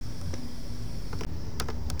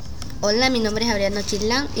Hola, mi nombre es Adriano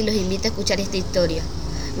Chilán y los invito a escuchar esta historia.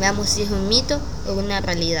 Veamos si es un mito o una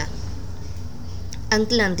realidad.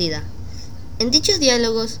 Atlántida. En dichos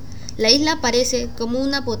diálogos, la isla aparece como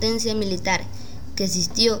una potencia militar que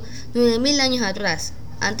existió 9000 años atrás,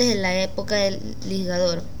 antes de la época del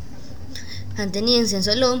ligador. Ateniense en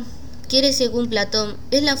Solón, quiere según Platón,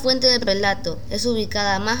 es la fuente del relato, es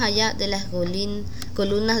ubicada más allá de las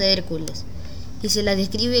columnas de Hércules, y se la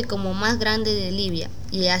describe como más grande de Libia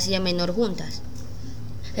y Asia Menor juntas.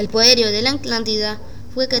 El poderío de la Atlántida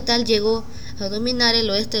fue que tal llegó a dominar el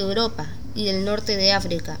oeste de Europa y el norte de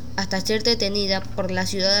África, hasta ser detenida por la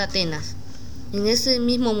ciudad de Atenas. En ese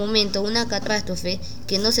mismo momento, una catástrofe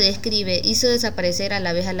que no se describe hizo desaparecer a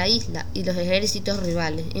la vez a la isla y los ejércitos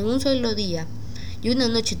rivales. En un solo día y una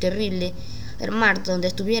noche terrible, el mar donde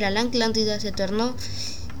estuviera la Atlántida se tornó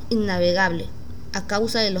innavegable a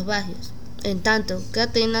causa de los vacíos, en tanto que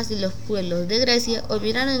Atenas y los pueblos de Grecia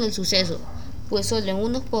olvidaron el suceso, pues solo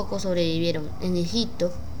unos pocos sobrevivieron. En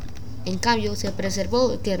Egipto, en cambio, se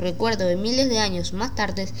preservó que el recuerdo de miles de años más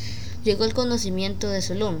tarde llegó el conocimiento de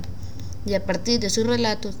Solón, y a partir de sus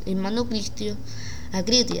relatos en manuscrito a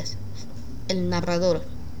Critias, el narrador.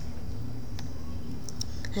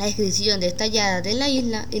 La descripción detallada de la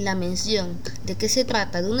isla y la mención de que se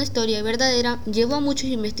trata de una historia verdadera llevó a muchos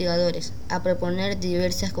investigadores a proponer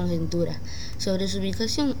diversas conjeturas sobre su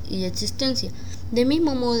ubicación y existencia. De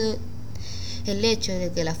mismo modo, el hecho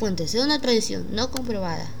de que la fuente sea una tradición no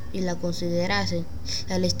comprobada y la considerase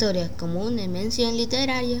a la historia como una invención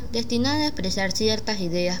literaria destinada a expresar ciertas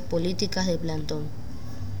ideas políticas de Platón.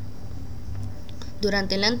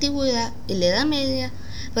 Durante la Antigüedad y la Edad Media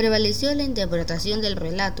prevaleció la interpretación del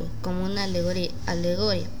relato como una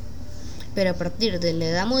alegoría, pero a partir de la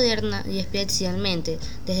Edad Moderna y especialmente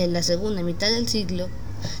desde la segunda mitad del siglo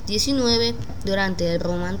XIX, durante el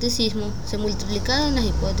Romanticismo, se multiplicaron las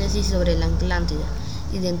hipótesis sobre la Atlántida,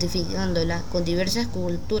 identificándola con diversas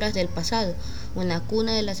culturas del pasado, una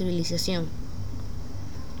cuna de la civilización.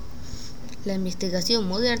 La investigación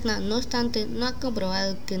moderna, no obstante, no ha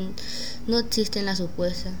comprobado que no existen las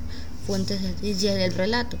supuestas fuentes ficticias del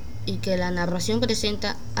relato y que la narración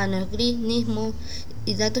presenta anacronismos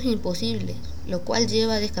y datos imposibles, lo cual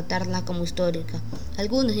lleva a descartarla como histórica.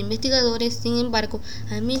 Algunos investigadores, sin embargo,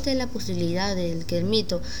 admiten la posibilidad de que el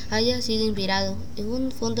mito haya sido inspirado en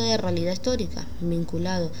un fondo de realidad histórica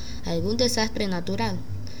vinculado a algún desastre natural.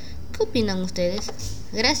 ¿Qué opinan ustedes?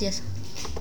 Gracias.